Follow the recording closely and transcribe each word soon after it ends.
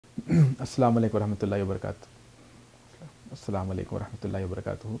Assalamu alaikum warahmatullahi wabarakatuh. Assalamu alaikum warahmatullahi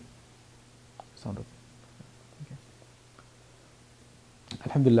wabarakatuh. Sound okay. Okay.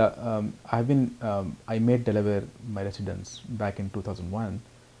 Alhamdulillah, I made Delaware my residence back in 2001,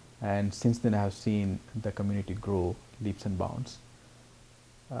 and since then I have seen the community grow leaps and bounds,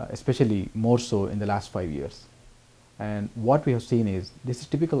 especially more so in the last 5 years. And what we have seen is this is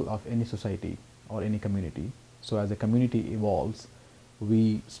typical of any society or any community. So as a community evolves,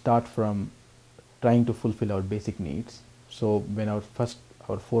 we start from trying to fulfill our basic needs. So when our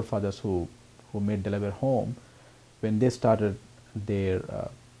forefathers who made Delaware home, when they started their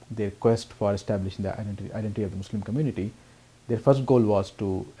quest for establishing the identity of the Muslim community, their first goal was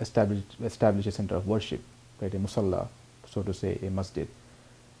to establish a center of worship, right, a musalla, so to say, a masjid.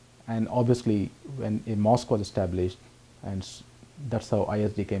 And obviously, when a mosque was established, and that's how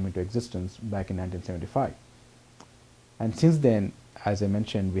ISD came into existence back in 1975. And since then, as I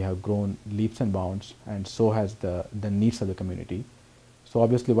mentioned, we have grown leaps and bounds, and so has the needs of the community. So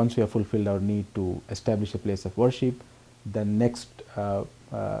obviously, once we have fulfilled our need to establish a place of worship, the next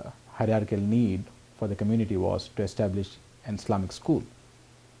hierarchical need for the community was to establish an Islamic school.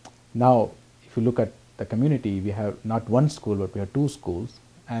 Now, if you look at the community, we have not one school, but we have two schools,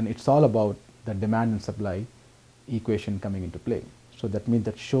 and it's all about the demand and supply equation coming into play. So that means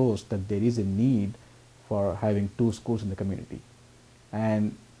that shows that there is a need for having two schools in the community.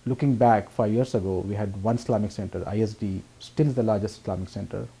 And looking back 5 years ago, we had one Islamic center. ISD still is the largest Islamic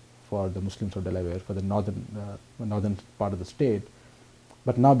center for the Muslims of Delaware, for the northern part of the state.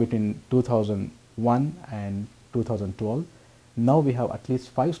 But now between 2001 and 2012, now we have at least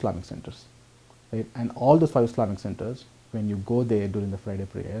 5 Islamic centers. Right? And all those 5 Islamic centers, when you go there during the Friday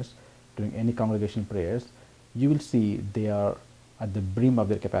prayers, during any congregation prayers, you will see they are at the brim of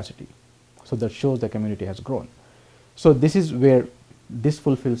their capacity. So that shows the community has grown. So this is where this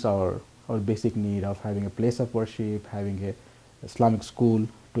fulfills our basic need of having a place of worship, having a Islamic school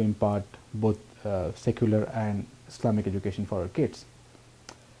to impart both secular and Islamic education for our kids.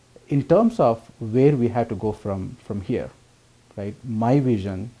 In terms of where we have to go from here, right? My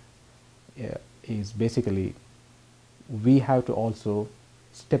vision is basically we have to also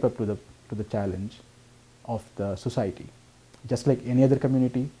step up to the challenge of the society. Just like any other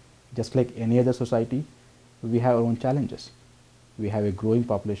community, just like any other society, we have our own challenges. We have a growing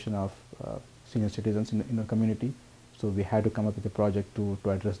population of senior citizens in our community, so we had to come up with a project to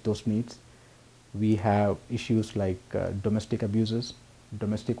address those needs. We have issues like domestic abuses,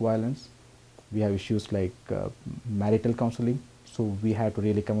 domestic violence. We have issues like marital counseling, so we had to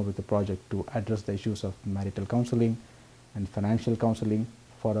really come up with a project to address the issues of marital counseling and financial counseling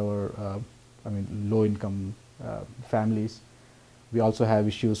for our low-income families. We also have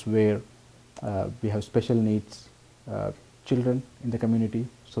issues where we have special needs children in the community,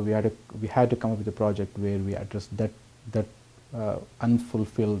 so we had to come up with a project where we address that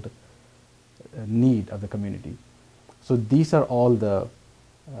unfulfilled need of the community. So these are all the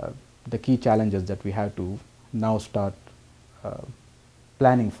key challenges that we have to now start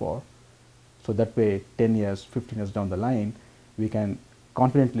planning for, so that way 10 years, 15 years down the line, we can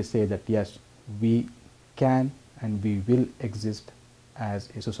confidently say that yes, we can and we will exist as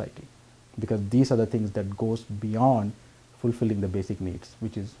a society, because these are the things that goes beyond fulfilling the basic needs,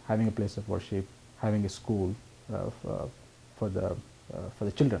 which is having a place of worship, having a school for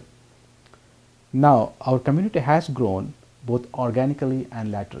the children. Now, our community has grown both organically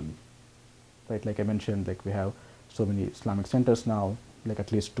and laterally, right? Like I mentioned, like we have so many Islamic centers now, like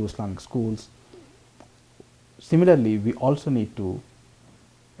at least 2 Islamic schools. Similarly, we also need to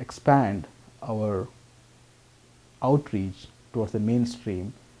expand our outreach towards the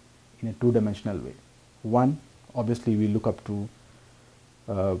mainstream in a 2-dimensional way. One, obviously we look up to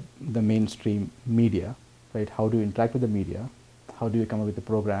the mainstream media, right? How do you interact with the media? How do you come up with a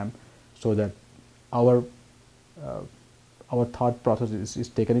program so that our thought process is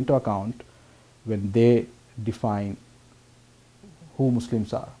taken into account when they define who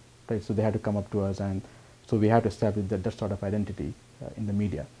Muslims are, right? So they have to come up to us, and so we have to establish that sort of identity in the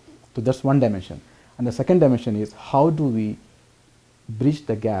media. So that's one dimension. And the second dimension is how do we bridge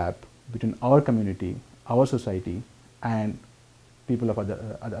the gap between our community, our society, and people of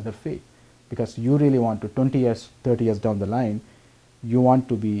other faith. Because you really want to, 20 years, 30 years down the line, you want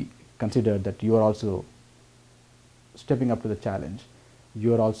to be considered that you are also stepping up to the challenge.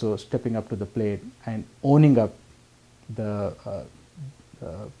 You are also stepping up to the plate and owning up the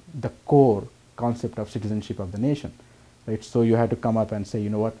core concept of citizenship of the nation, right? So you have to come up and say, you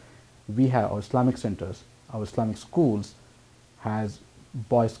know what, we have our Islamic centers, our Islamic schools has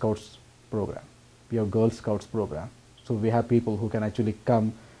Boy Scouts program, we have Girl Scouts program. So we have people who can actually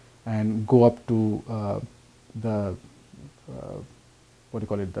come and go up to the what do you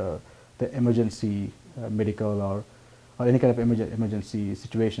call it, the emergency medical or any kind of emergency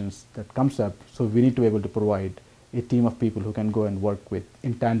situations that comes up. So we need to be able to provide a team of people who can go and work with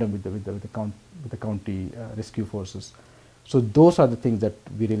in tandem with the county rescue forces. So those are the things that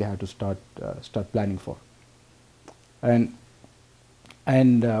we really have to start planning for. And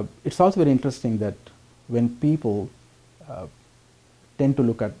it's also very interesting that when people uh, tend to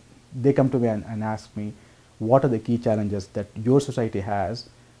look at, they come to me and ask me, what are the key challenges that your society has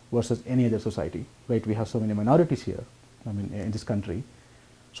versus any other society, right? We have so many minorities here, I mean, in this country.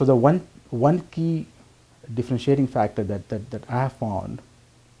 So the one key differentiating factor that I have found,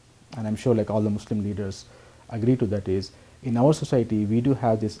 and I'm sure like all the Muslim leaders agree to that, is in our society we do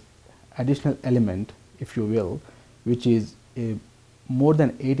have this additional element, if you will, which is more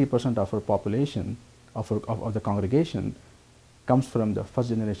than 80% of our population, of the congregation, comes from the first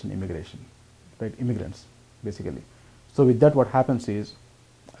generation immigration, right? Immigrants, basically. So with that, what happens is,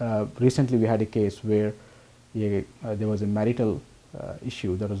 recently we had a case where there was a marital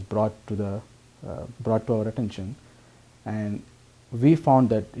issue that was brought to our attention, and we found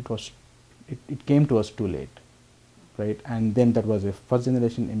that it came to us too late, right? And then that was a first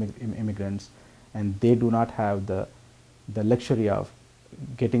generation immigrants, and they do not have the luxury of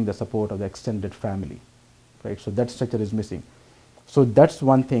getting the support of the extended family, right? So that structure is missing. So that's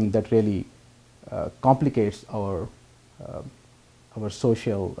one thing that really complicates our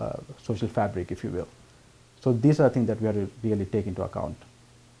social fabric, if you will. So these are things that we have to really take into account.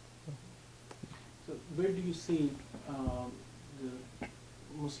 So where do you see the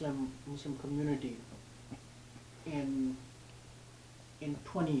Muslim community in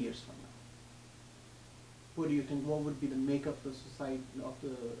 20 years from now? What do you think? What would be the makeup of the society of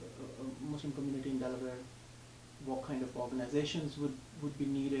the Muslim community in Delaware? What kind of organizations would be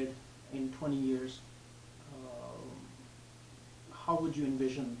needed in 20 years? How would you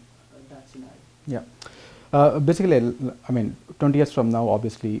envision that scenario? Yeah. Basically, I mean, 20 years from now,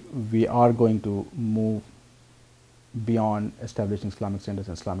 obviously, we are going to move beyond establishing Islamic centers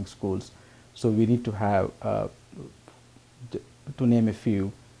and Islamic schools. So we need to have, to name a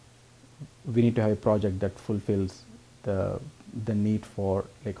few, we need to have a project that fulfills the need for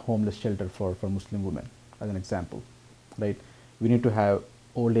like homeless shelter for Muslim women, as an example, right? We need to have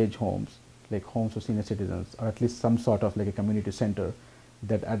old age homes, like homes for senior citizens, or at least some sort of like a community center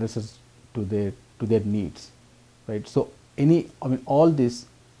that addresses to their needs, right? So all these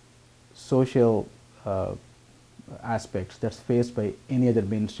social aspects that's faced by any other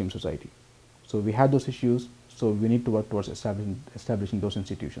mainstream society. So we have those issues, so we need to work towards establishing those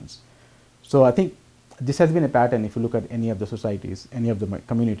institutions. So I think this has been a pattern. If you look at any of the societies, any of the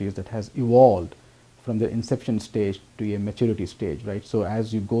communities, that has evolved from the inception stage to a maturity stage, right? So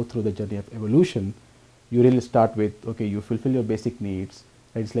as you go through the journey of evolution, you really start with, okay, you fulfill your basic needs,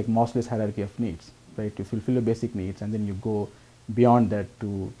 right? It's like Maslow's hierarchy of needs, right? You fulfill your basic needs, and then you go beyond that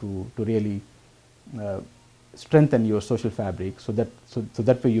to really strengthen your social fabric, so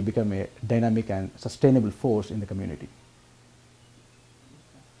that way you become a dynamic and sustainable force in the community.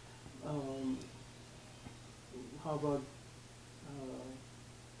 How about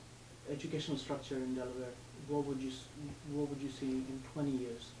educational structure in Delaware? What would you see in 20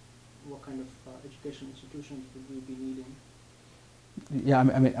 years? What kind of education institutions would we be needing? Yeah,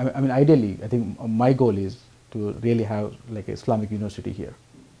 I mean, ideally, I think my goal is to really have like an Islamic university here,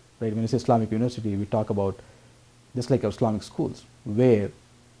 right? When you say Islamic university, we talk about just like our Islamic schools, where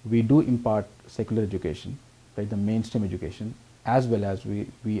we do impart secular education, right, the mainstream education, as well as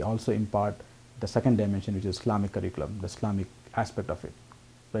we also impart the second dimension, which is Islamic curriculum, the Islamic aspect of it,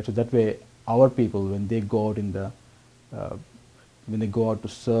 right? So that way, our people, when they go out to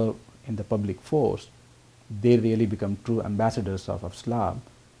serve in the public force, they really become true ambassadors of Islam,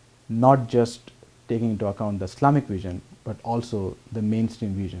 not just taking into account the Islamic vision, but also the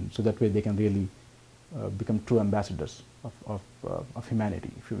mainstream vision. So that way, they can really become true ambassadors of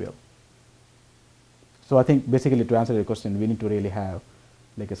humanity, if you will. So I think basically, to answer your question, we need to really have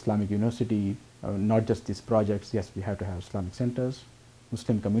like Islamic university, not just these projects. Yes, we have to have Islamic centers,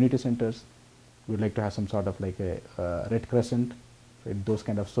 Muslim community centers. We would like to have some sort of like a Red Crescent, right, those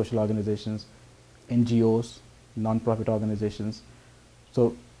kind of social organizations, NGOs, non-profit organizations.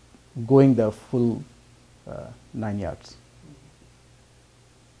 So going the full 9 yards.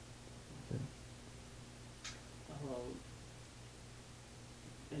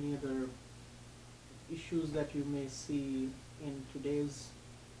 Any other issues that you may see in today's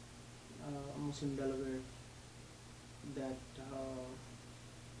Muslim Delaware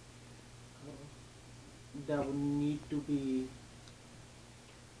that would need to be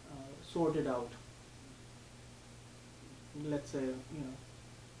sorted out, let's say,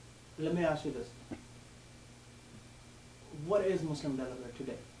 let me ask you this. What is Muslim Delaware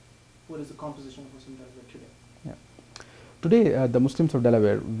today? What is the composition of Muslim Delaware today? Yeah. Today, the Muslims of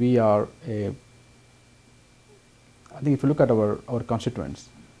Delaware, we are I think if you look at our constituents,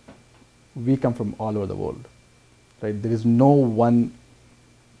 we come from all over the world, right? There is no one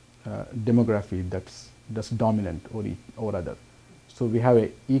demography that's dominant over other. So we have a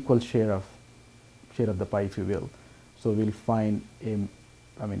equal share of the pie, if you will. So we'll find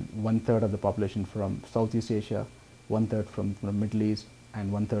 1/3 of the population from Southeast Asia, 1/3 from the Middle East,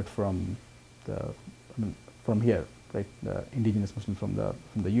 and 1/3 from from here, right? The indigenous Muslims from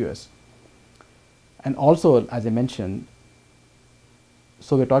the US. And also, as I mentioned,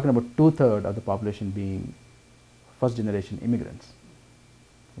 so we're talking about 2/3 of the population being first generation immigrants,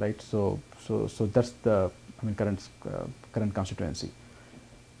 right? So that's the current constituency.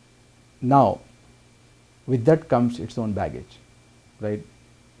 Now, with that comes its own baggage, right?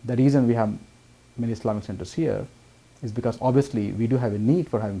 The reason we have many Islamic centers here is because obviously we do have a need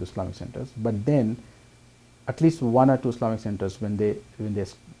for having the Islamic centers, but then at least one or two Islamic centers, when they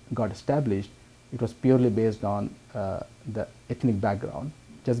got established, it was purely based on the ethnic background,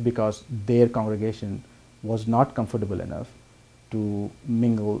 just because their congregation was not comfortable enough to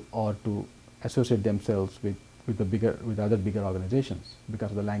mingle or to associate themselves with other bigger organizations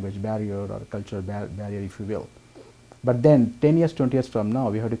because of the language barrier or cultural barrier, if you will. But then 10 years, 20 years from now,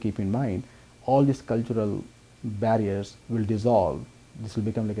 we have to keep in mind all these cultural barriers will dissolve. This will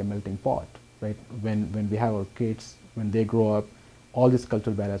become like a melting pot, right? When we have our kids, when they grow up, all these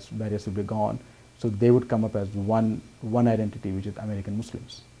cultural barriers will be gone. So they would come up as one identity, which is American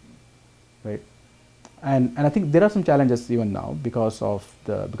Muslims, right? And I think there are some challenges even now because of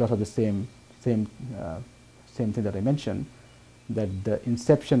the same thing that I mentioned, that the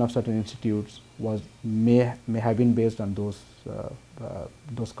inception of certain institutes may have been based on those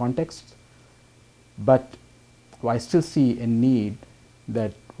contexts, but I still see a need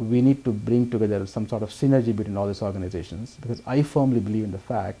that we need to bring together some sort of synergy between all these organizations, because I firmly believe in the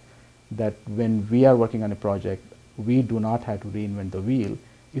fact that when we are working on a project, we do not have to reinvent the wheel.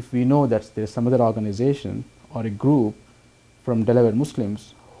 If we know that there is some other organization or a group from Delaware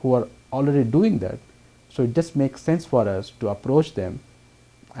Muslims who are already doing that, so it just makes sense for us to approach them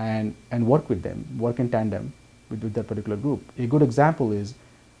and work with them, work in tandem with that particular group. A good example is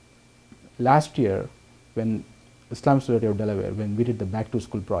last year when Islamic Society of Delaware, when we did the Back to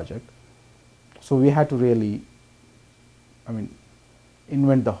School project, so we had to really,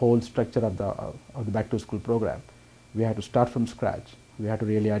 invent the whole structure of the Back to School program. We had to start from scratch. We had to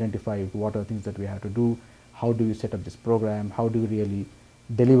really identify what are the things that we had to do, how do we set up this program, how do we really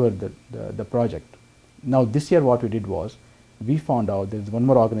deliver the project. Now this year what we did was, we found out there is one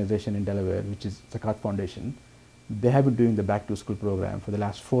more organization in Delaware, which is Zakat Foundation. They have been doing the Back to School program for the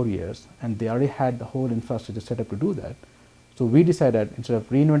last 4 years, and they already had the whole infrastructure set up to do that. So we decided, instead of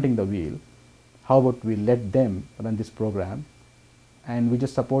reinventing the wheel, how about we let them run this program and we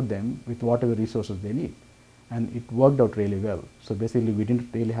just support them with whatever resources they need. And it worked out really well. So basically we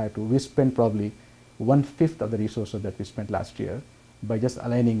didn't really have to, we spent probably 1/5 of the resources that we spent last year by just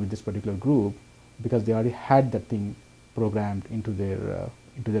aligning with this particular group, because they already had that thing programmed into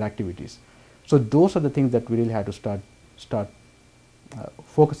their activities. So those are the things that we really had to start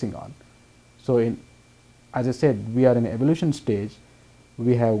focusing on. So as I said, we are in an evolution stage.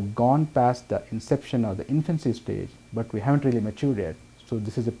 We have gone past the inception or the infancy stage, but we haven't really matured yet. So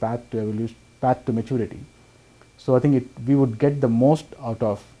this is a path to evolution, path to maturity. So I think we would get the most out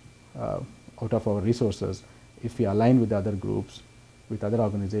of our resources if we align with other groups, with other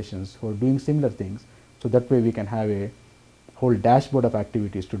organizations who are doing similar things. So that way we can have a whole dashboard of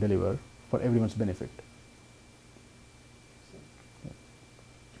activities to deliver for everyone's benefit.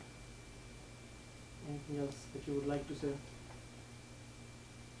 Anything else that you would like to say?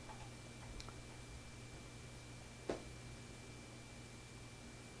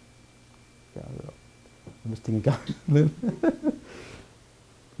 Yeah, I'm just thinking.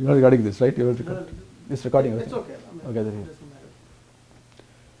 You're not recording this, right? You're this recording. It's okay. Okay, it doesn't matter.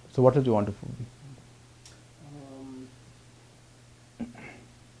 So what did you want to?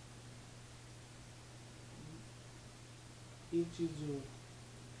 एक चीज़ जो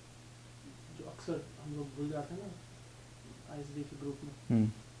अक्सर हम लोग भूल जाते हैं ना ISD के ग्रुप में,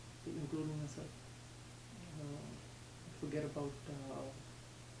 including myself, forget about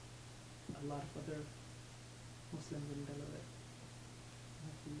a lot of other Muslims in Delaware.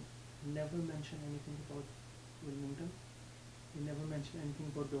 We never mention anything about Wilmington. We never mention anything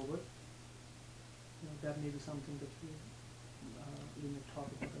about Dover. That may be something that we may talk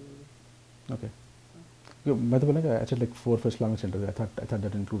about a little bit. Okay. Yeah, Madhabalanga, I said like 4 Islamic centers. I thought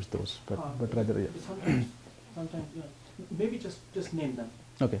that includes those, but rather yeah. Sometimes, yeah, maybe just name them.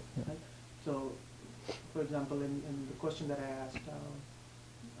 Okay. Yeah. Right? So, for example, in the question that I asked,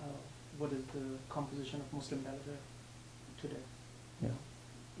 what is the composition of Muslim Delaware today? Yeah.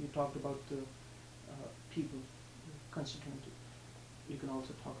 You talked about the people constituent. You can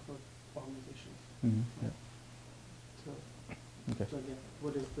also talk about organizations. Mm-hmm. Yeah. So, Okay. so again,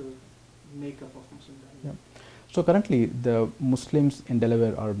 what is the makeup of Muslim Delaware? Yeah. So currently, the Muslims in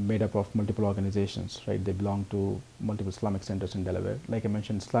Delaware are made up of multiple organizations, right? They belong to multiple Islamic centers in Delaware. Like I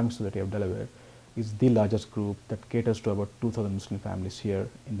mentioned, Islamic Society of Delaware is the largest group that caters to about 2,000 Muslim families here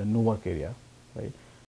in the Newark area, right?